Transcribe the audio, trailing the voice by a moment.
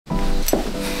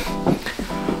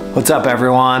What's up,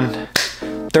 everyone?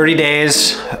 30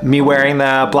 days, me wearing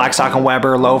the Blackstock and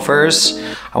Weber loafers.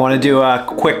 I want to do a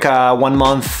quick 1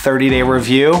 month, 30-day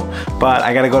review, but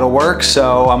I gotta go to work,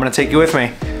 so I'm gonna take you with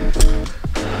me.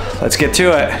 Let's get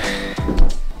to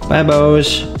it. Bye,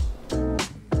 bows.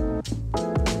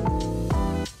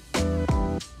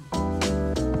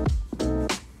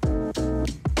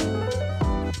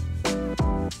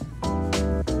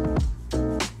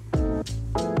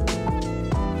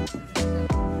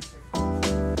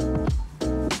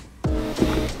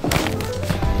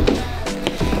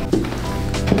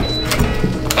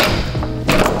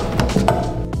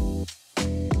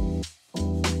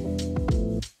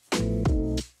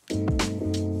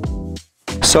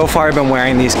 So far, I've been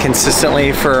wearing these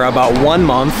consistently for about 1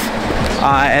 month,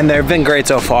 and they've been great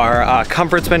so far.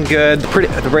 Comfort's been good.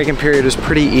 The break-in period is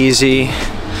pretty easy.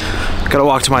 Gotta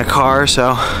walk to my car,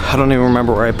 so I don't even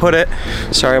remember where I put it.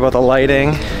 Sorry about the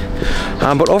lighting.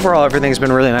 But overall, everything's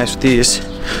been really nice with these.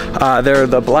 They're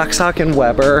the Blackstock and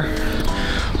Weber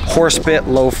horse bit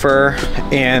loafer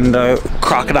and the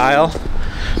crocodile.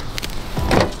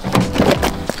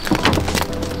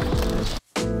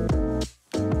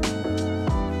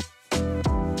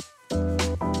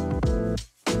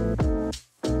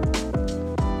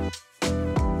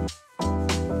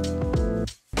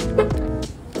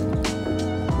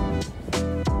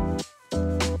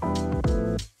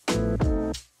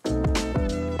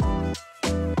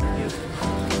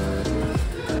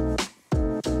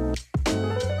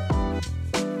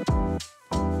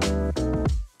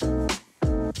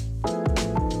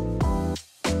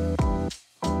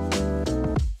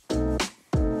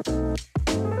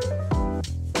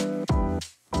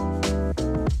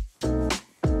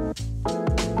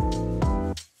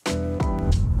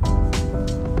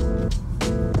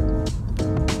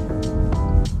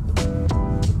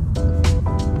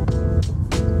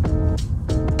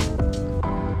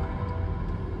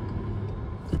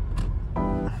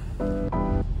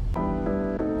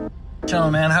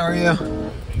 Chillin', man, how are you?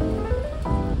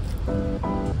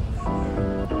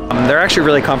 They're actually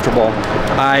really comfortable.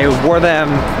 I wore them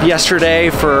yesterday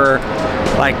for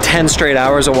like 10 straight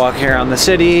hours of walking around the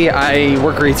city. I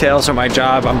work retail, so my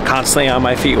job, I'm constantly on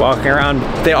my feet walking around.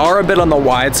 They are a bit on the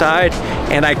wide side,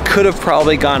 and I could have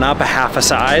probably gone up a half a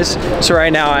size. So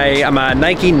right now I'm a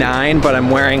Nike 9, but I'm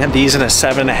wearing these in a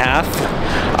 7.5.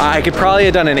 I could probably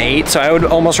have done an 8, so I would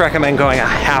almost recommend going a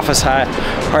half a size,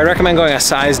 or I'd recommend going a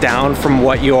size down from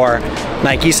what your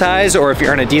Nike size, or if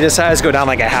you're an Adidas size, go down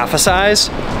like a half a size.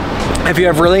 If you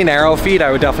have really narrow feet,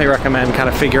 I would definitely recommend kind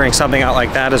of figuring something out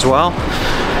like that as well.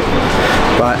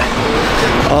 But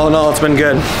all in all, it's been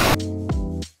good.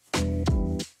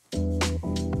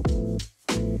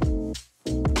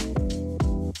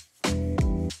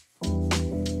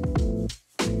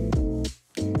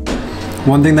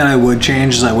 One thing that I would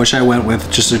change is I wish I went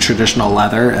with just a traditional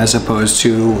leather as opposed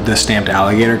to the stamped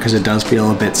alligator, because it does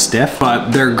feel a bit stiff,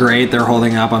 but they're great. They're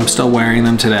holding up. I'm still wearing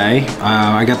them today.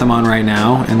 I got them on right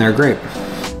now and they're great.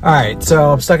 All right,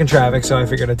 so I'm stuck in traffic, so I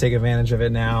figured I'd take advantage of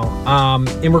it now.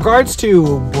 In regards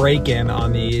to break-in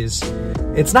on these,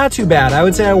 it's not too bad. I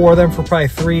would say I wore them for probably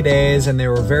 3 days and they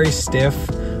were very stiff.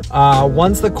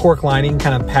 Once the cork lining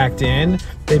kind of packed in,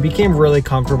 they became really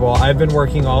comfortable. I've been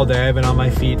working all day. I've been on my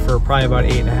feet for probably about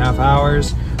 8.5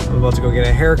 hours. I'm about to go get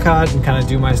a haircut and kind of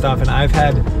do my stuff, and I've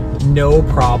had no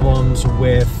problems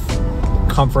with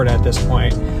comfort at this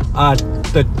point.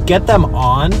 To get them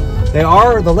on,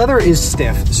 the leather is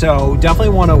stiff, so definitely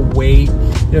want to wait.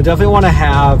 Definitely want to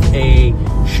have a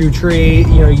shoe tree,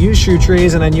 use shoe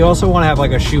trees, and then you also want to have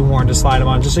like a shoehorn to slide them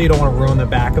on, just so you don't want to ruin the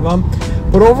back of them.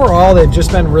 But overall, they've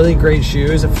just been really great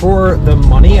shoes. For the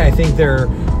money, I think they're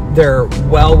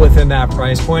well within that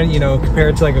price point,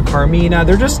 compared to like a Carmina.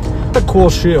 They're just a cool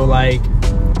shoe. Like,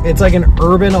 it's like an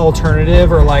urban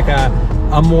alternative, or like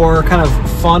a more kind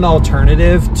of fun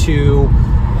alternative to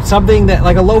something that,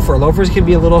 like a loafer. Loafers can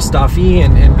be a little stuffy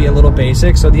and be a little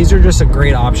basic, so these are just a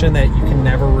great option that you can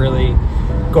never really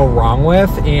go wrong with,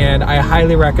 and I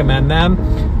highly recommend them.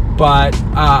 But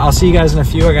I'll see you guys in a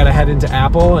few. I gotta head into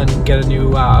Apple and get a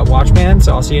new watch band,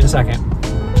 so I'll see you in a second.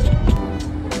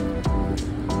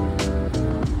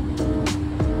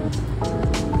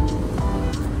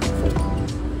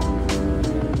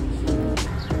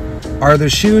 Are the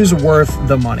shoes worth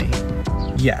the money?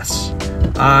 Yes.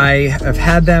 I have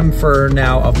had them for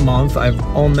now a month. I've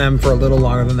owned them for a little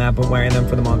longer than that, but wearing them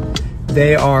for the month.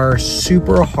 They are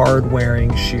super hard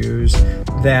wearing shoes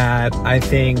that I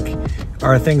think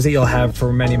are things that you'll have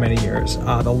for many, many years.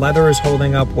 The leather is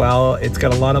holding up well. It's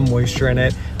got a lot of moisture in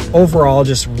it. Overall,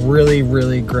 just really,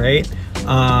 really great.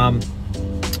 I'm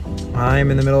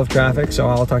in the middle of traffic, so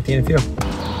I'll talk to you in a few.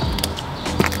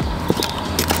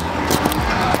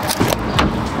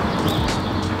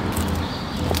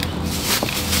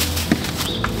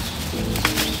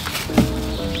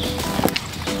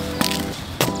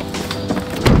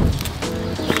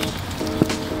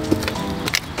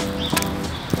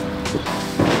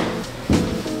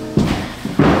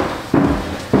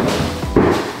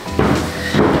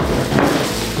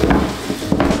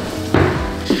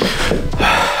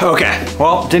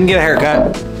 Well, didn't get a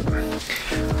haircut.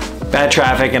 Bad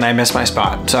traffic and I missed my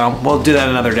spot. So we'll do that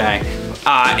another day.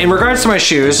 In regards to my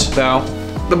shoes though,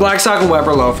 the Blackstock and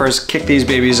Weber loafers, kick these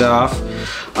babies off.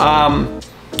 I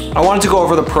wanted to go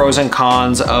over the pros and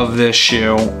cons of this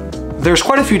shoe. There's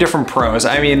quite a few different pros.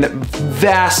 I mean,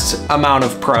 vast amount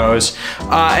of pros,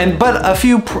 but a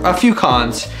few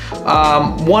cons.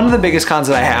 One of the biggest cons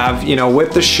that I have, you know,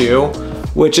 with the shoe,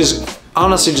 which is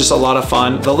honestly just a lot of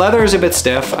fun. The leather is a bit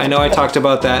stiff. I know I talked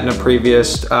about that in a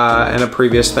previous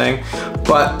thing,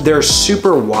 but they're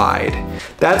super wide.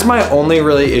 That's my only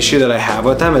really issue that I have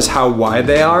with them, is how wide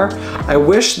they are. I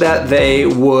wish that they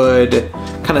would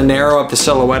kind of narrow up the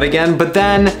silhouette again, but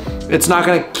then it's not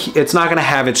gonna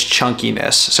have its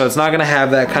chunkiness. So it's not gonna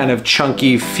have that kind of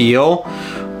chunky feel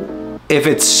if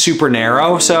it's super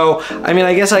narrow. So, I mean,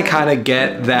 I guess I kind of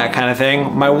get that kind of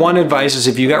thing. My one advice is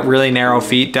if you got really narrow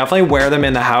feet, definitely wear them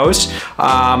in the house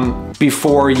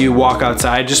before you walk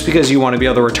outside, just because you want to be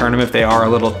able to return them if they are a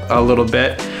little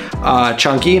bit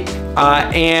chunky.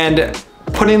 And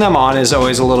putting them on is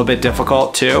always a little bit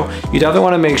difficult too. You definitely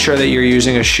want to make sure that you're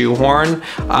using a shoehorn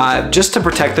just to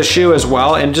protect the shoe as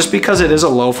well. And just because it is a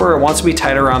loafer, it wants to be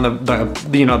tight around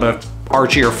the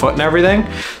arch of your foot and everything.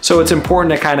 So it's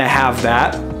important to kind of have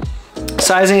that.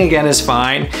 Sizing again is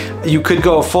fine. You could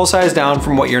go a full size down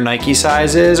from what your Nike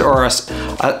size is, or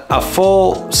a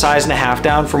full size and a half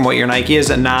down from what your Nike is,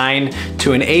 a 9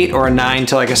 to an 8 or a 9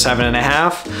 to like a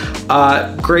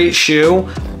 7.5. Great shoe,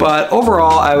 but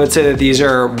overall I would say that these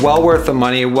are well worth the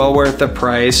money, well worth the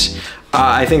price.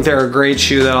 I think they're a great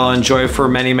shoe that I'll enjoy for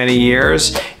many, many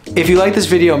years. If you like this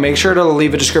video, make sure to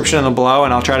leave a description in the below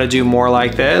and I'll try to do more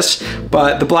like this.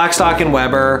 But the Blackstock and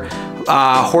Weber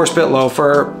horsebit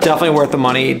loafer, definitely worth the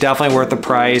money, definitely worth the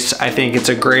price. I think it's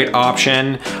a great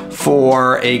option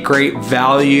for a great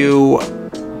value,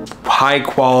 high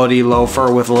quality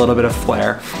loafer with a little bit of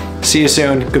flair. See you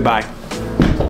soon, goodbye.